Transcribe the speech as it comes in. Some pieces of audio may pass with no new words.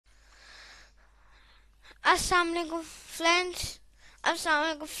अस्सलामुअलैकुम फ्रेंड्स,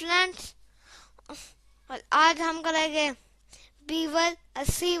 और आज हम करेंगे बीवर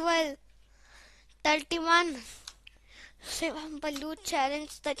असीवल 31 सिंपल चैलेंज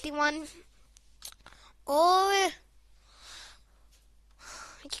 31 और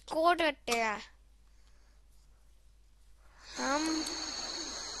कोड करते हैं हम।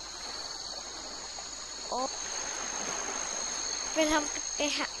 और फिर हम करते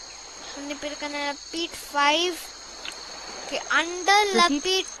हैं, हमने फिर करना है repeat 5 के under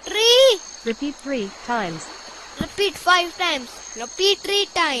repeat 3 Repeat 3 times. repeat 5 times, repeat 3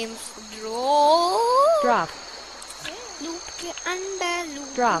 times, Drop. loop के अंदर loop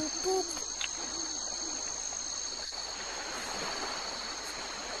Drop. loop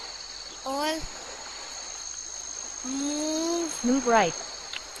और Move right.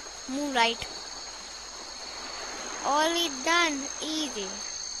 move right. All is done, easy.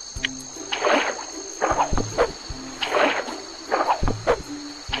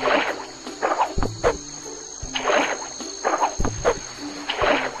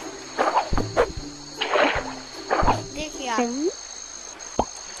 देखिए आप,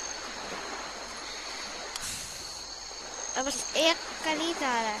 अब बस एक कली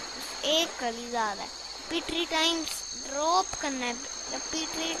जा रहा है, repeat 3 times drop करना है, repeat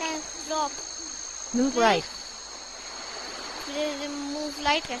 3 times drop. Move right. फिर move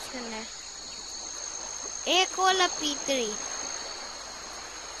right कैसे करना है, एक और repeat 3,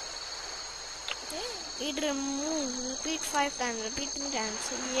 इधर move repeat 5 times, repeat 3 times.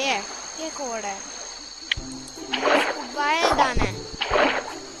 ये कोड है, बाय डालना है,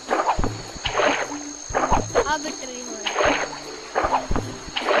 अब ट्री हो रहा है।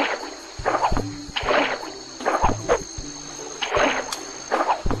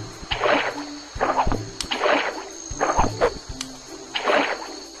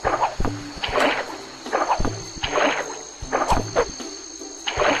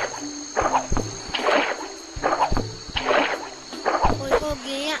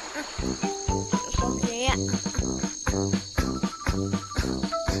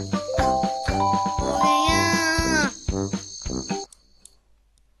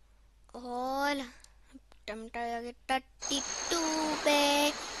 और टमटा आगे 32 पे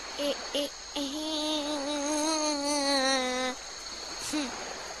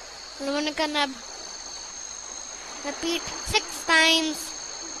उन्होंने करना repeat 6 times.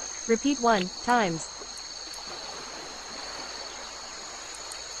 Repeat 1 times.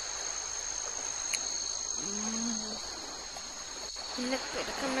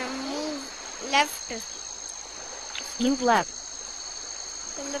 Move left. Move left.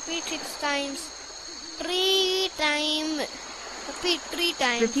 Repeat 6 times. 3 times. Repeat 3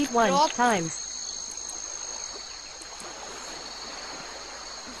 times. Repeat 1 Drop. times.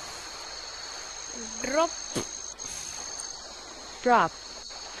 Drop. Drop.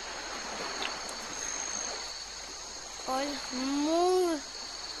 Or move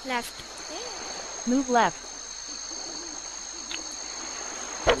left. Move left.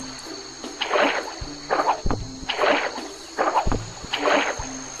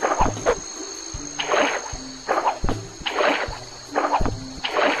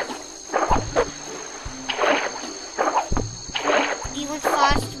 Even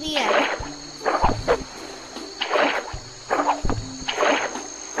fast भी है.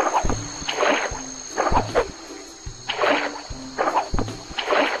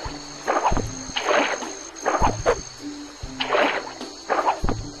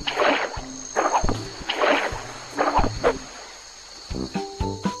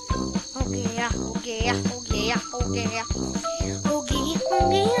 हो गया.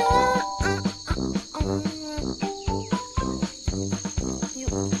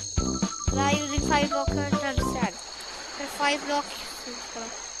 Try using 5 blockers instead. 5 blocks.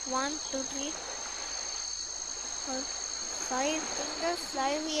 1, 2, 3, 4, 5. Just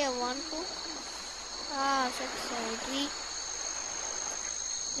 5 here. 1, 2, 6, 7, 3.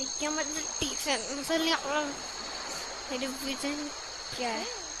 क्या मतलब teacher मेरे vision क्या है?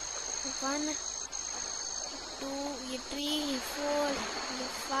 1, 2, ये 3, 4, ये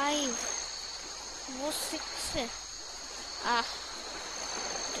 5, वो 6 है.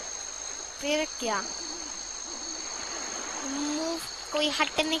 फिर क्या? मूव कोई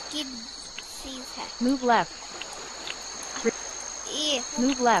हटने की चीज है. Move left. ये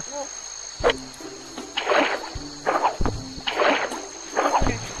Move left.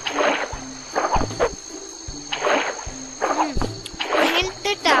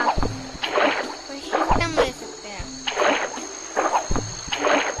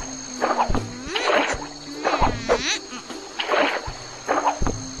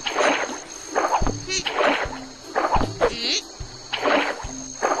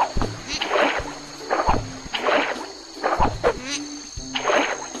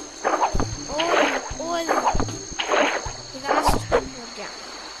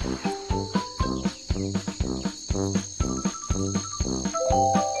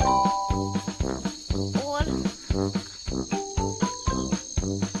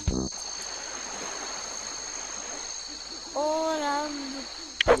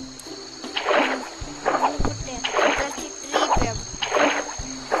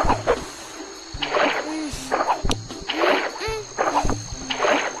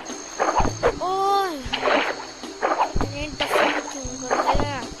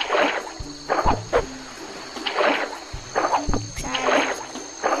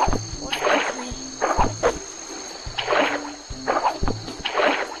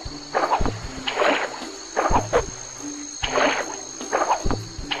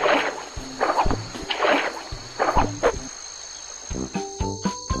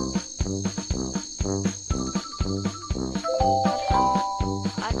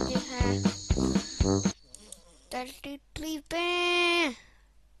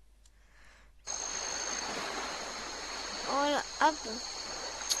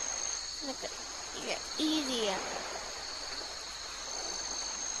 Easy.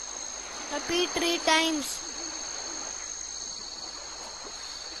 Repeat 3 times.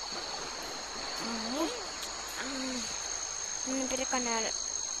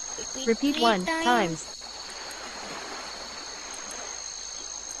 Repeat 1 times.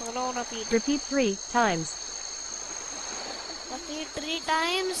 Repeat. Repeat 3 times. Repeat 3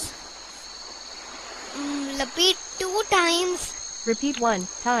 times. Repeat 2 times. Repeat 1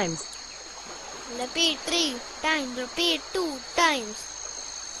 times. Repeat 3 times. Repeat 2 times.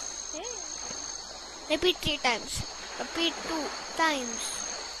 Repeat 3 times. Repeat 2 times.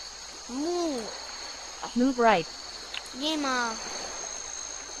 Move. Move right. Yema.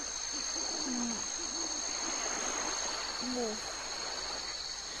 Move.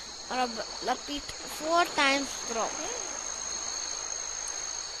 Repeat 4 times. Drop.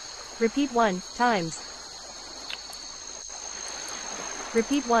 Repeat 1 times.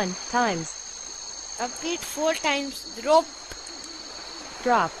 Repeat 1 times. Repeat 4 times. Drop.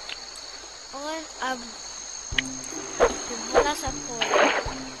 Drop. और अब बोला सबको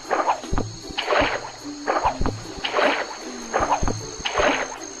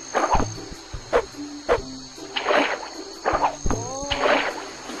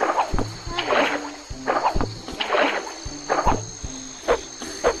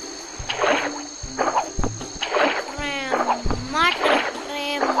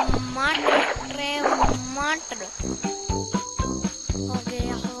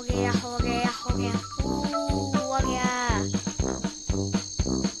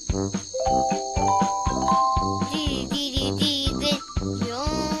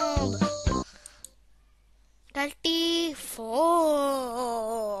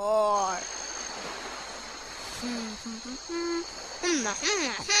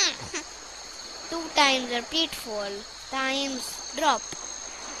Two times repeat 4 times drop.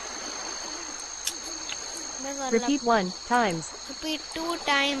 Repeat 1 times. Repeat 2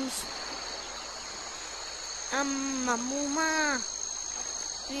 times. Mama.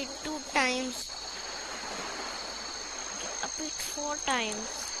 Repeat 2 times. Repeat 4 times.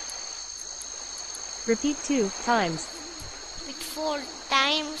 Repeat 2 times. Repeat 4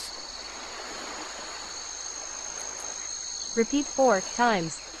 times. Repeat 4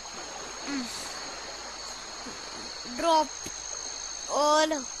 times. Drop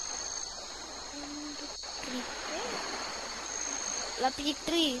all. Repeat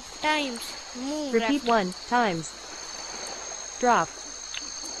 3 times. Move Repeat left. 1 times. Drop.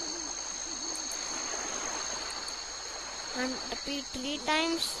 And repeat 3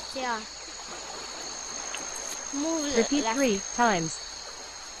 times. Yeah. Move Repeat left. 3 times.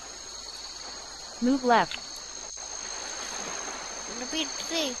 Move left. Repeat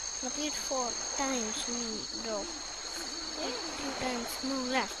 3. Repeat 4 times. Drop. 2 times. Move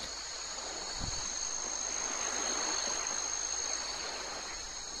left.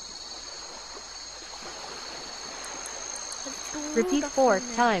 Repeat 4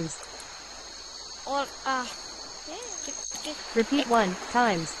 times. और Repeat 1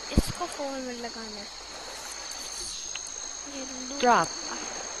 times. इसको 4 में लगाना है. Drop.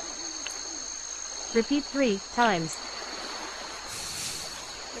 Repeat 3 times.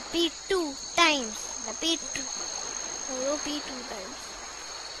 Repeat 2 times. Repeat 2. Repeat 2 times.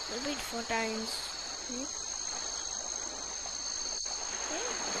 Repeat 4 times.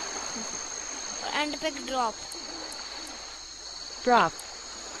 And pick drop. Drop.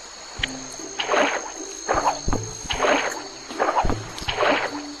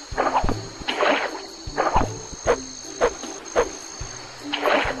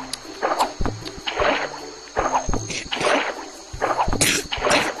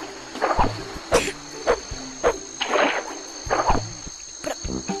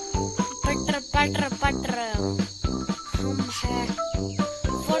 पटर हम है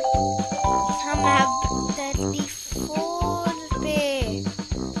 34 पे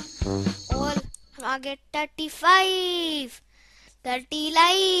और आगे 35 30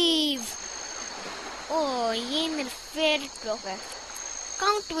 लाइव. ओ ये मेरा फेवरेट ब्लॉक है.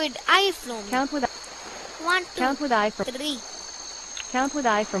 Count with I from Count with 1 2 Count with I from 3. Count with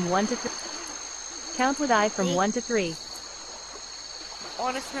I from 1 to 3. Count with I from 1 to 3.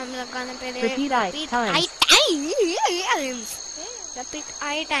 और इसमें हम लगाने पे Repeat I times. Repeat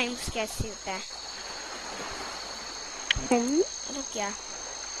I times कैसे होता है? रुक क्या?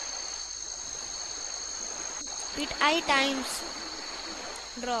 Repeat I times.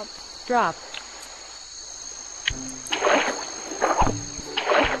 Drop. Drop.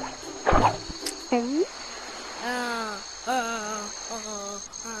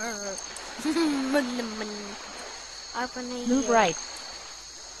 अपन नहीं Move है। right.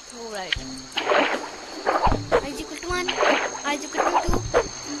 Move right. I is equal to 1. I is equal to 2.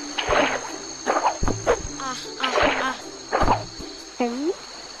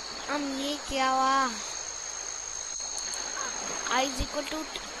 ये क्या हुआ? I is equal to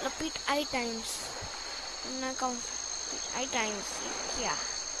repeat I times. मैं कहूँ I times क्या?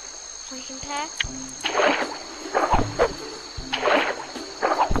 हिंट है?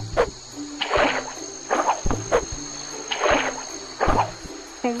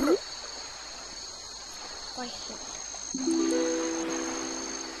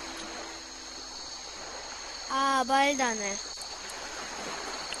 well done है।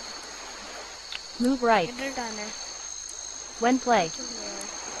 Move right. Well done है। When play.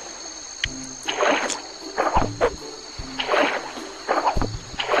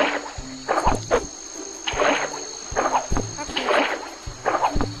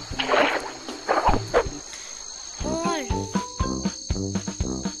 All.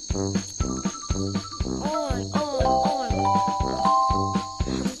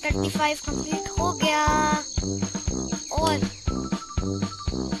 35 complete.